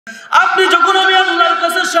আপনি যখন আমি আল্লাহর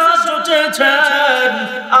কাছে সাহায্য চেয়েছেন,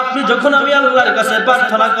 আপনি যখন আমি আল্লাহর কাছে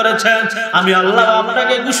প্রার্থনা করেছেন, আমি আল্লাহ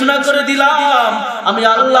আপনাকে ঘোষণা করে দিলাম, আমি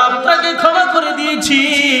আল্লাহ আপনাকে ক্ষমা করে দিয়েছি।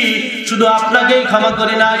 শুধু আপনাকেই ক্ষমা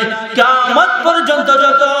করি নাই, কিয়ামত পর্যন্ত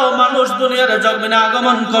যত মানুষ দুনিয়ার জমিনে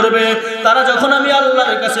আগমন করবে, তারা যখন আমি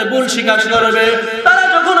আল্লাহর কাছে ভুল স্বীকার করবে, তারা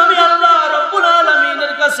যখন আমি আল্লাহ রাব্বুল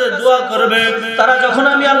আলামিনের কাছে দোয়া করবে, তারা যখন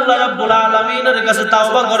আমি আল্লাহ রাব্বুল আলামিনের কাছে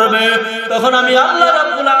তাওবা করবে, তখন আমি আল্লাহ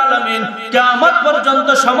রাব্বুল আলামিন কিয়ামত পর্যন্ত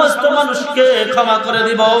সমস্ত মানুষকে ক্ষমা করে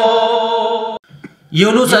দিব।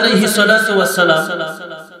 ইউনূস আলাইহিস সালাতু ওয়াস সালাম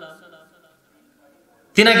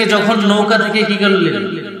তিনাকে যখন নৌকা থেকে কি করলেন,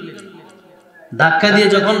 ধাক্কা দিয়ে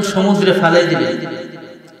যখন সমুদ্রে ফেলে দিলেন,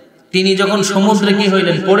 তিনি যখন সমুদ্রে কি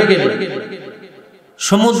হইলেন, পড়ে গেলেন।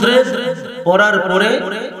 সমুদ্রে পড়ার পরে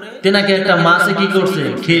তিনাকে একটা মাছে কি করছে,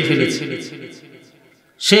 খেয়ে ফেলেছে।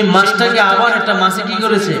 সেই মাছটাকে আবার একটা মাছে কি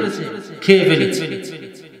করেছে, খেয়ে ফেলেছে।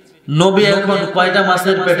 নবী এখন কয়টা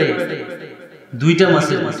মাছের পেটে? দুইটা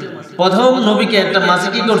মাছের। প্রথম নবীকে একটা মাছে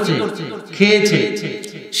কি করছে, খেয়েছে।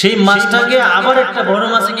 সেই মাছটাকে আবার একটা বড়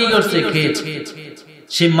মাছে কি করছে, খেয়েছে।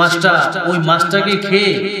 সেই মাছটা, ওই মাছটাকে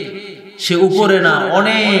খেয়ে সে উপরে না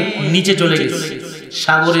অনেক নিচে চলে গেছে,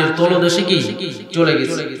 সাগরের তলদেশে কি চলে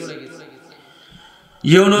গেছে।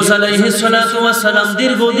 ইউনূস আলাইহিস সালাতু ওয়াস সালাম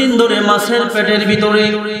দীর্ঘদিন ধরে মাছের পেটের ভিতরে।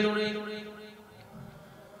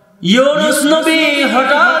 ইউনূস নবী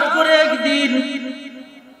হঠাৎ করে একদিন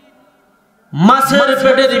মাছের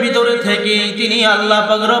পেটের ভিতরে থেকে তিনি আল্লাহ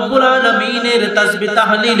পাক রব্বুল আলামিনের তাসবিহ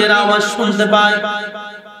তাহলিলের আওয়াজ শুনতে পায়।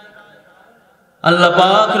 আল্লাহ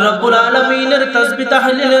পাক রব্বুল আলামিনের তাসবিহ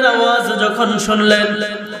তাহলিলের আওয়াজ যখন শুনলেন,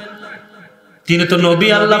 তিনি তো নবী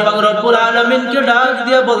আল্লাহ পাক রব্বুল আলামিনকে ডাক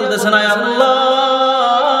দিয়ে বলতেছেন, আয় আল্লাহ,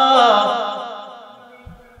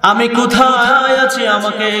 আমি কোথায় আছি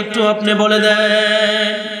আমাকে একটু আপনি বলে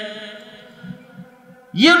দেন।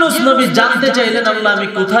 ইউনূস নবী জানতে চাইলেন, আল্লাহ আমি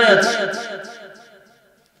কোথায় আছি।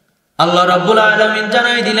 আল্লাহ রাব্বুল আলামিন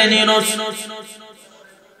জানাই দিলেন, ইউনূস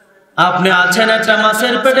আপনি আছেন একটা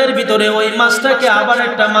মাছের পেটের ভিতরে, ওই মাছটাকে আবার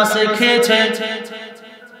একটা মাছে খেয়েছে।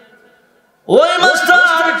 ওই মাছটা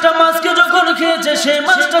আরেকটা মাছকে যখন খেয়েছে, সেই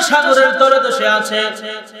মাছটা সাগরের তলদেশে আছে।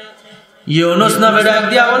 ইউনূস নবী ডাক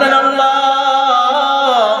দিয়া বলেন, আল্লাহ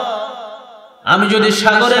আমি যদি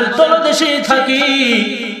সাগরের তলদেশে থাকি,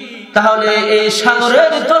 তাহলে এই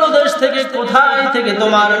সাগরের তলদেশ থেকে কোথায় থেকে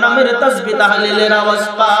তোমার নামের তাসবিহ তাহলিলের আওয়াজ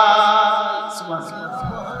পাই?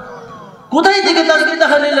 কোথায় থেকে তাসবিহ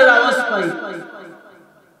তাহলিলের আওয়াজ পাই?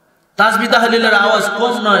 তাসবিহ তাহলিলের আওয়াজ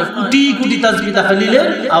কম নয়, কোটি কোটি তাসবিহ তাহলিলের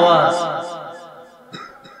আওয়াজ।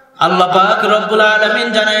 আল্লাহ পাক রব্বুল আলামিন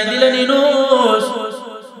জানাই দিলেন, ইউনূস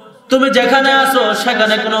তুমি যেখানে আছো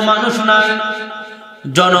সেখানে কোনো মানুষ নাই,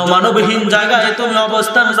 জনমানবহীন জায়গায় তুমি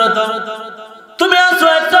অবস্থানরত। তুমি আছো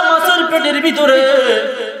একটা মাছের পেটের ভিতরে,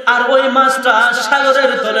 আর ওই মাছটা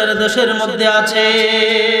সাগরের তলের দেশের মধ্যে আছে।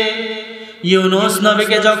 ইউনূস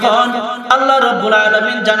নবীকে যখন আল্লাহ রাব্বুল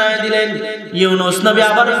আলামিন জানাই দিলেন, ইউনূস নবী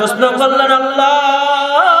আবার প্রশ্ন করলেন, আল্লাহ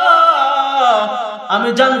আমি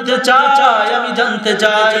জানতে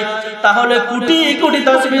চাই তাহলে কোটি কোটি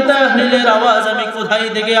তাসবিহ তাহলিলের আওয়াজ আমি কোথায়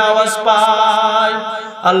থেকে আওয়াজ পাই?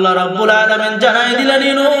 আল্লাহ রাব্বুল আলামিন জানাই দিলেন,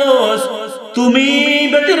 ইউনূস তুমি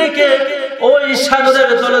বেটি রেখে ওই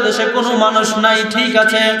সাগরের তলদেশে কোনো মানুষ নাই, ঠিক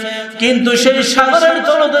আছে, কিন্তু সেই সাগরের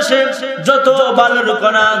তলদেশে যত বালুর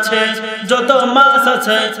কণা আছে, যত মাছ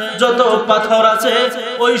আছে, যত পাথর আছে,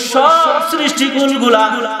 ওই সব সৃষ্টিকুলগুলা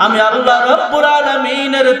আমি আল্লাহ রাব্বুল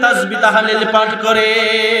আলামিনের তাসবিহ তাহলিল পাঠ করে।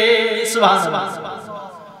 সুবহানাল্লাহ।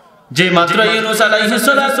 যে মাত্র ইউনূস আলাইহিস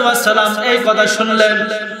সালাতু ওয়াস সালাম এই কথা শুনলেন,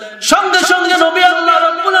 সঙ্গে সঙ্গে নবী আল্লাহ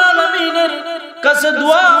রাব্বুল আলামিনের কাছে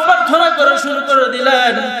দোয়া প্রার্থনা করা শুরু করে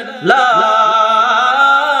দিলেন, লা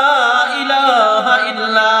ইলাহা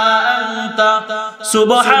ইল্লা আনতা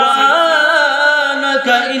সুবহানাকা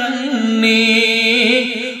ইন্নী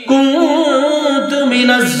কুনতু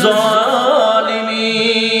মিনাজ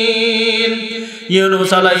জালিমিন।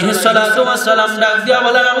 ইউনূস আলাইহিস সালাতু ওয়াস সালাম ডাক দিয়া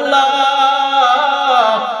বলেন, আল্লাহ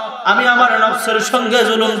আমি আমার নফসের সঙ্গে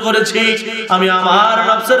জুলুম করেছি, আমি আমার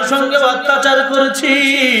নফসের সঙ্গে অত্যাচার করেছি,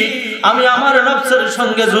 আমি আমার নফসের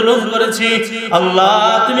সঙ্গে জুলুম করেছি। আল্লাহ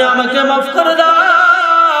তুমি আমাকে মাফ করে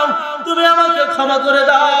দাও, তুমি আমাকে ক্ষমা করে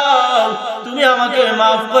দাও, তুমি আমাকে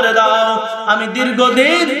মাফ করে দাও। আমি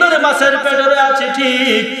দীর্ঘদিন ধরে মাছের পেটে আছি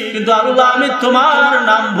ঠিক, কিন্তু আল্লাহ আমি তোমার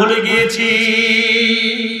নাম ভুলে গিয়েছি।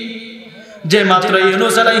 যে মাত্র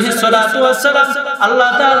ইউনূস আলাইহিস সালাতু ওয়াস সালাম আল্লাহ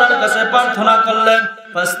তাআলার কাছে প্রার্থনা করলেন,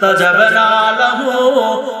 ফাস্তাজাবনা লাহু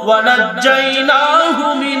ওয়া নাজ্জাইনাহু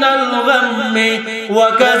মিনাল গাম্মি ওয়া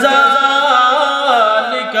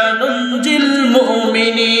কাযালিকা নুনজিল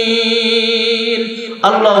মুমিনিন।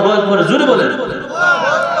 আল্লাহু আকবার, জোরে বলেন।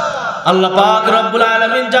 আল্লাহ পাক রব্বুল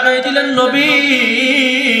আলামিন জানাই দিলেন, নবী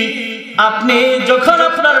আপনি যখন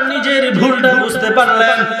আপনার নিজের ভুলটা বুঝতে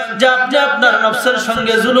পারলেন যে আপনি আপনার নফসের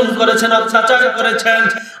সঙ্গে জুলুম করেছেন, অত্যাচার করেছেন,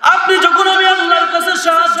 আপনি যখন আমি আল্লাহর কাছে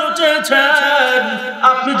সাহায্য চেয়েছেন,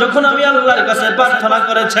 আপনি যখন আমি আল্লাহর কাছে প্রার্থনা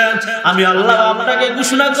করেছেন, আমি আল্লাহ আপনাকে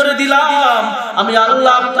ঘোষণা করে দিলাম, আমি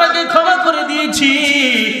আল্লাহ আপনাকে ক্ষমা করে দিয়েছি।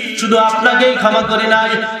 শুধু আপনাকেই ক্ষমা করি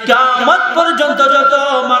নাই, কিয়ামত পর্যন্ত যত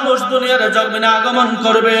মানুষ দুনিয়ার জমিনে আগমন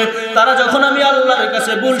করবে, তারা যখন আমি আল্লাহর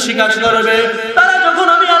কাছে ভুল স্বীকার করবে, তারা যখন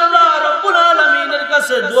আমি আল্লাহ রাব্বুল আলামিনের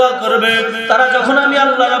কাছে দোয়া করবে, তারা যখন আমি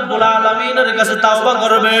আল্লাহ রাব্বুল আলামিনের কাছে তাওবা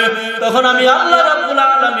করবে, তখন আমি আল্লাহ রাব্বুল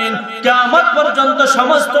আলামিন কিয়ামত পর্যন্ত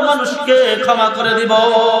সমস্ত মানুষকে ক্ষমা করে দিব।